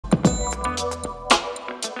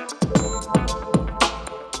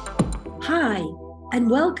Hi, and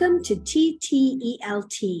welcome to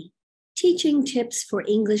TTELT, Teaching Tips for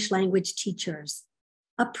English Language Teachers,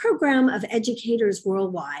 a program of educators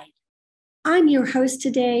worldwide. I'm your host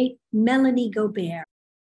today, Melanie Gobert.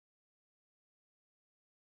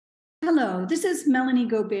 Hello, this is Melanie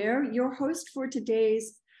Gobert, your host for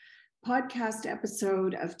today's podcast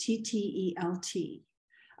episode of TTELT,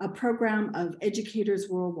 a program of educators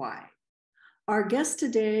worldwide. Our guest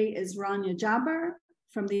today is Rania Jabr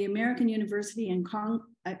from the American University in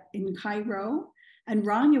Cairo, and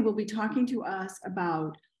Rania will be talking to us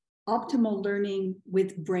about optimal learning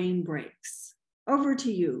with brain breaks. Over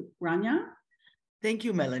to you, Rania. Thank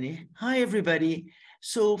you, Melanie. Hi, everybody.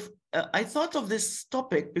 So I thought of this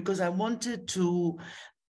topic because I wanted to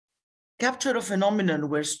capture a phenomenon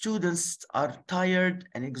where students are tired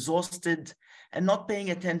and exhausted and not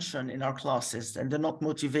paying attention in our classes, and they're not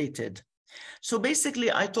motivated. So basically,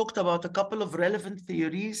 I talked about a couple of relevant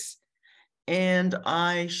theories, and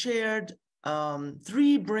I shared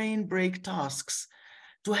 3 brain break tasks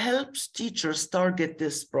to help teachers target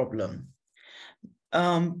this problem.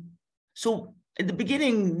 So at the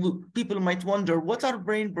beginning, people might wonder, what are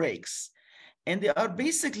brain breaks? And they are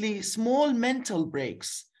basically small mental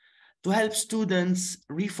breaks to help students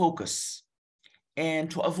refocus and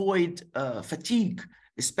to avoid fatigue,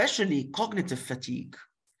 especially cognitive fatigue.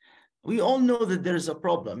 We all know that there is a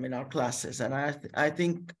problem in our classes, and I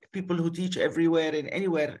think people who teach everywhere and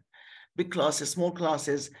anywhere, big classes, small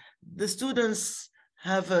classes, the students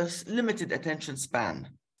have a limited attention span.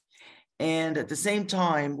 And at the same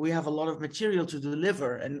time, we have a lot of material to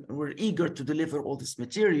deliver, and we're eager to deliver all this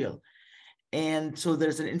material. And so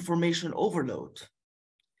there's an information overload.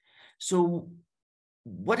 So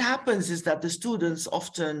what happens is that the students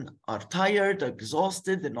often are tired,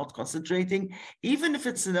 exhausted, they're not concentrating, even if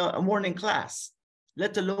it's in a morning class,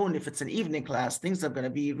 let alone if it's an evening class, things are going to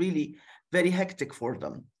be really very hectic for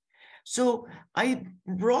them. So I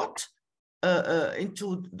brought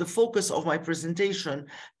into the focus of my presentation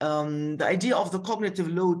the idea of the cognitive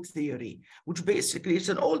load theory, which basically is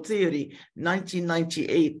an old theory,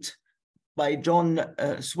 1998, by John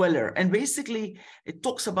Sweller. And basically, it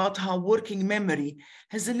talks about how working memory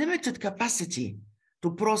has a limited capacity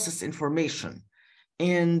to process information.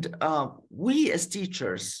 And we as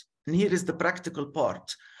teachers, and here is the practical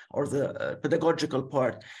part or the pedagogical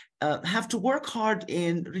part, have to work hard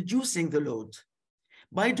in reducing the load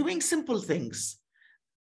by doing simple things.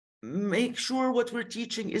 Make sure what we're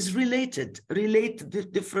teaching is related. Relate the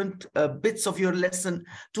different bits of your lesson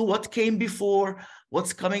to what came before,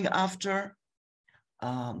 what's coming after.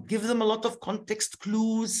 Give them a lot of context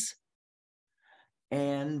clues,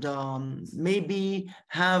 and maybe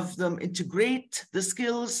have them integrate the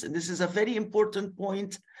skills. This is a very important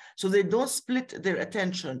point, so they don't split their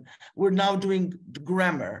attention. We're now doing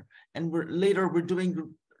grammar, and later we're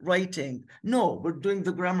doing writing. No, we're doing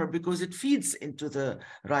the grammar because it feeds into the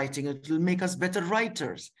writing. It will make us better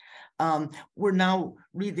writers. We're now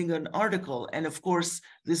reading an article, and of course,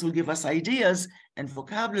 this will give us ideas and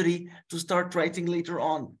vocabulary to start writing later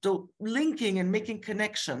on. So linking and making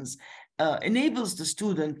connections enables the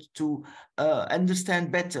student to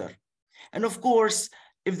understand better. And of course,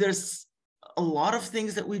 if there's a lot of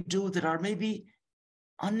things that we do that are maybe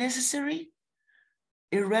unnecessary,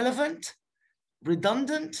 irrelevant,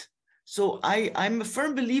 redundant. So I'm a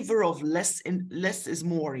firm believer of less is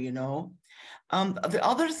more, you know. The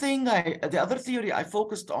other theory I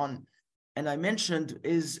focused on and I mentioned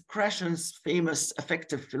is Krashen's famous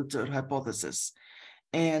affective filter hypothesis.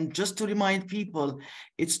 And just to remind people,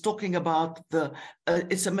 it's talking about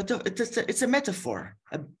it's a metaphor.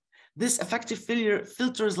 This affective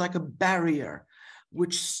filter is like a barrier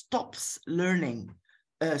which stops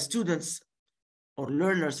students or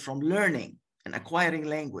learners from learning and acquiring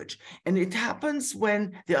language. And it happens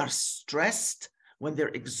when they are stressed, when they're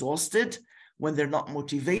exhausted, when they're not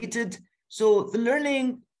motivated. So the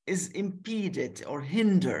learning is impeded or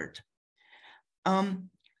hindered.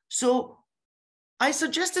 So I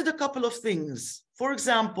suggested a couple of things. For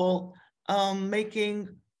example, making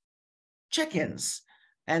check-ins,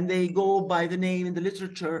 and they go by the name in the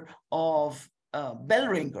literature of bell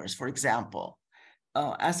ringers, for example.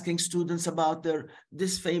 Asking students about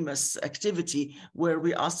this famous activity where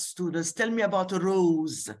we ask students, tell me about a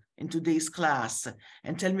rose in today's class,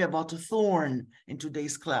 and tell me about a thorn in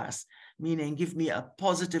today's class, meaning give me a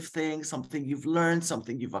positive thing, something you've learned,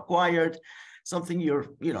 something you've acquired, something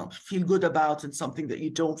feel good about, and something that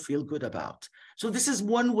you don't feel good about. So this is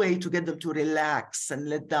one way to get them to relax and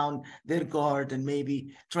let down their guard and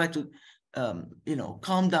maybe try to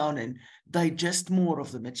calm down and digest more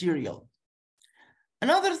of the material.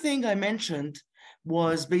 Another thing I mentioned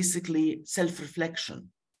was basically self-reflection.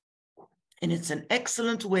 And it's an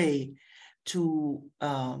excellent way to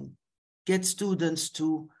get students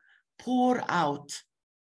to pour out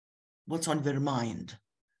what's on their mind.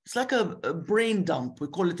 It's like a brain dump. We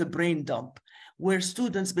call it a brain dump, where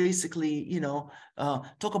students basically,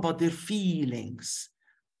 talk about their feelings,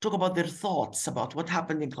 talk about their thoughts about what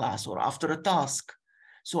happened in class or after a task.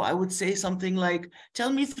 So I would say something like,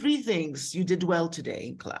 tell me 3 things you did well today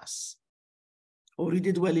in class, or you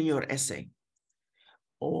did well in your essay,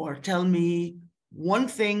 or tell me 1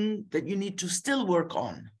 thing that you need to still work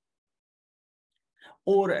on.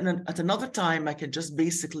 Or at another time, I can just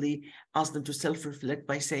basically ask them to self-reflect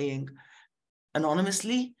by saying,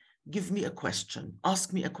 anonymously, give me a question,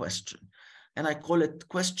 ask me a question. And I call it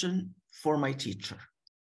question for my teacher.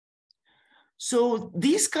 So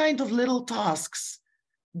these kind of little tasks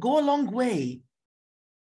go a long way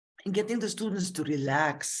in getting the students to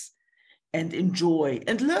relax and enjoy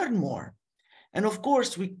and learn more. And of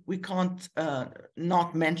course, we can't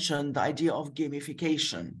not mention the idea of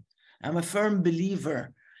gamification. I'm a firm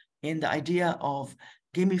believer in the idea of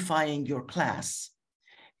gamifying your class.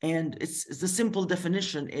 And it's the simple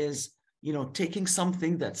definition is, taking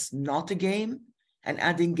something that's not a game and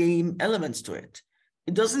adding game elements to it.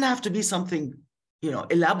 It doesn't have to be something,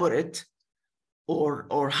 elaborate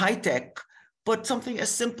or high-tech, but something as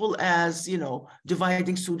simple as,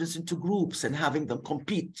 dividing students into groups and having them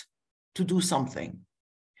compete to do something.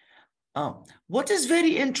 What is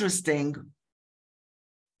very interesting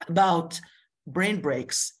about brain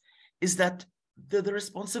breaks is that the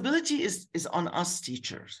responsibility is on us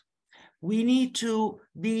teachers. We need to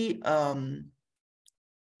be to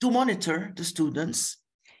monitor the students,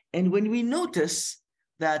 and when we notice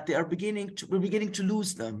that we're beginning to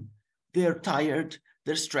lose them, they're tired,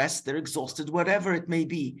 they're stressed, they're exhausted, whatever it may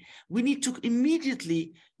be, we need to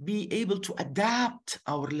immediately be able to adapt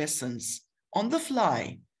our lessons on the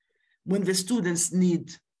fly when the students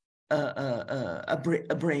need a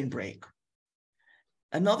brain break.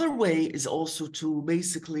 Another way is also to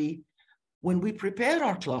basically, when we prepare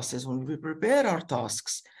our classes, when we prepare our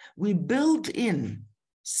tasks, we build in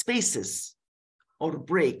spaces or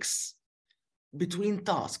breaks between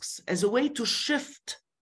tasks as a way to shift,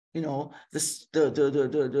 the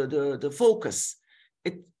focus.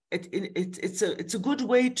 It's a good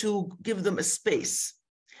way to give them a space.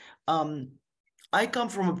 I come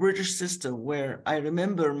from a British system where I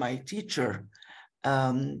remember my teacher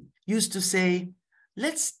used to say,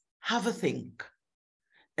 let's have a think.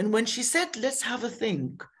 And when she said, let's have a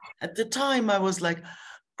think, at the time I was like,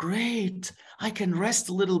 great, I can rest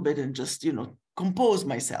a little bit and just, compose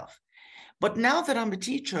myself. But now that I'm a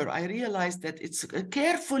teacher, I realize that it's a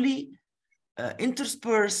carefully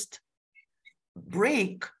interspersed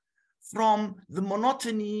break from the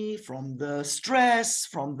monotony, from the stress,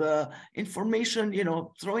 from the information,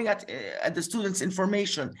 throwing at the students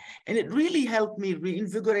information. And it really helped me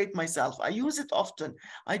reinvigorate myself. I use it often.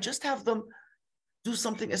 I just have them do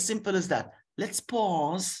something as simple as that. Let's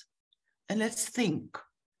pause and let's think.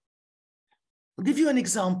 I'll give you an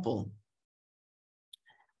example.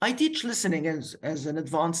 I teach listening as an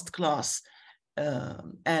advanced class,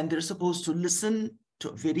 and they're supposed to listen to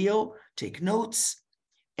a video, take notes,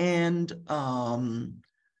 and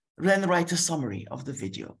then write a summary of the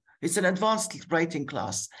video. It's an advanced writing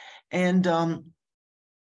class. And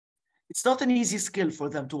it's not an easy skill for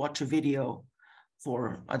them to watch a video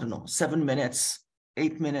for, 7 minutes,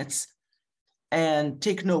 8 minutes, and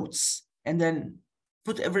take notes, and then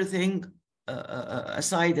put everything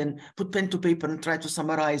aside and put pen to paper and try to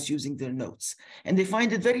summarize using their notes. And they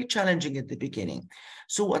find it very challenging at the beginning.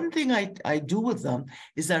 So one thing I do with them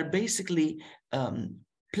is I basically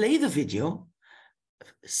play the video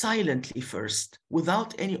silently first,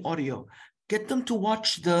 without any audio. Get them to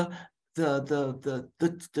watch the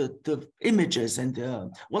images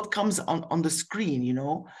and what comes on the screen,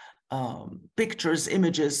 pictures,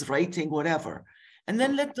 images, writing, whatever. And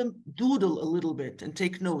then let them doodle a little bit and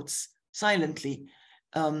take notes silently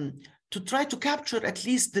to try to capture at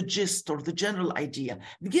least the gist or the general idea.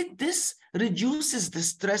 This reduces the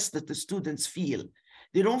stress that the students feel.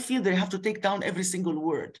 They don't feel they have to take down every single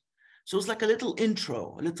word. So it's like a little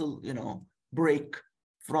intro, a little, break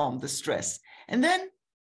from the stress. And then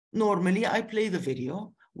normally I play the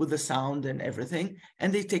video with the sound and everything,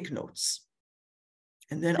 and they take notes.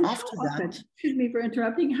 And then after that, excuse me for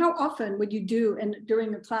interrupting, how often would you do, and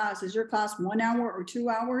during the class, is your class 1 hour or 2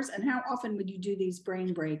 hours? And how often would you do these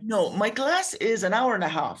brain breaks? No, my class is an hour and a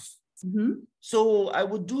half. So I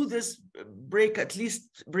would do this brain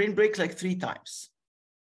break like 3 times.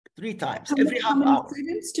 3 times, How every many, half how many hour.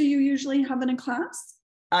 students do you usually have in a class?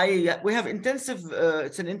 We have intensive,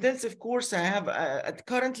 it's an intensive course. I have,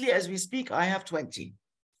 currently, as we speak, I have 20.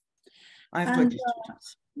 I have 20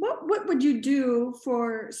 students. What would you do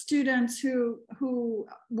for students who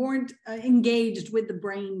weren't engaged with the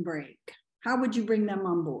brain break? How would you bring them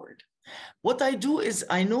on board? What I do is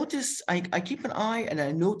I notice, I keep an eye and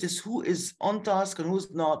I notice who is on task and who's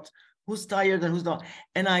not, who's tired and who's not.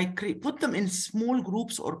 And I put them in small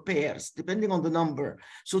groups or pairs, depending on the number.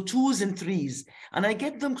 So 2s and 3s. And I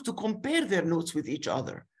get them to compare their notes with each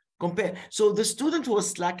other. So the student who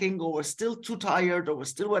was slacking or was still too tired or was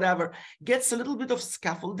still whatever gets a little bit of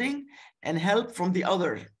scaffolding and help from the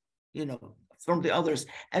other, from the others.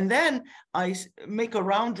 And then I make a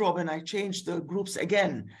round robin. I change the groups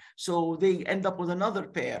again. So they end up with another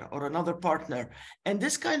pair or another partner. And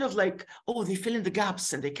this kind of like, oh, they fill in the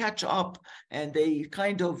gaps and they catch up and they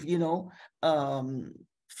kind of,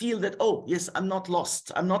 feel that, oh, yes, I'm not lost.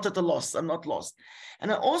 I'm not at a loss. I'm not lost.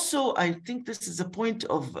 And I think this is a point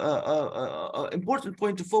of important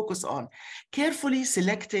point to focus on, carefully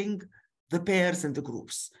selecting the pairs and the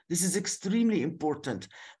groups. This is extremely important.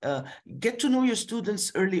 Get to know your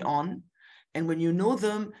students early on. And when you know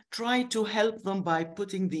them, try to help them by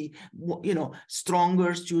putting the,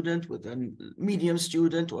 stronger student with a medium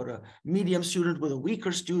student or a medium student with a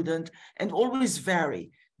weaker student, and always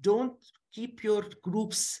vary. Don't keep your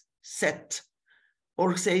groups set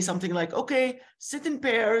or say something like, okay, sit in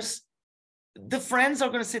pairs. The friends are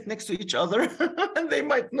going to sit next to each other and they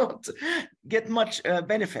might not get much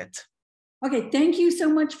benefit. Okay, thank you so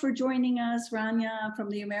much for joining us, Rania, from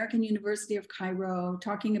the American University of Cairo,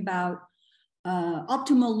 talking about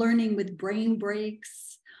optimal learning with brain breaks.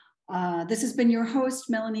 This has been your host,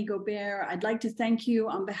 Melanie Gobert. I'd like to thank you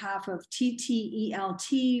on behalf of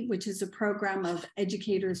TTELT, which is a program of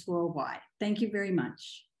educators worldwide. Thank you very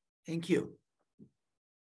much. Thank you.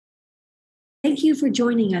 Thank you for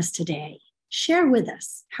joining us today. Share with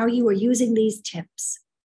us how you are using these tips.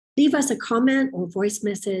 Leave us a comment or voice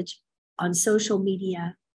message on social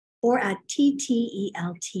media or at ttelt.org.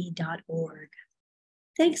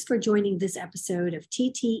 Thanks for joining this episode of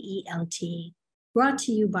TTELT, brought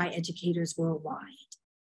to you by Educators Worldwide.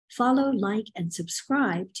 Follow, like, and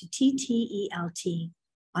subscribe to TTELT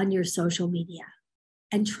on your social media,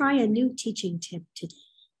 and try a new teaching tip today.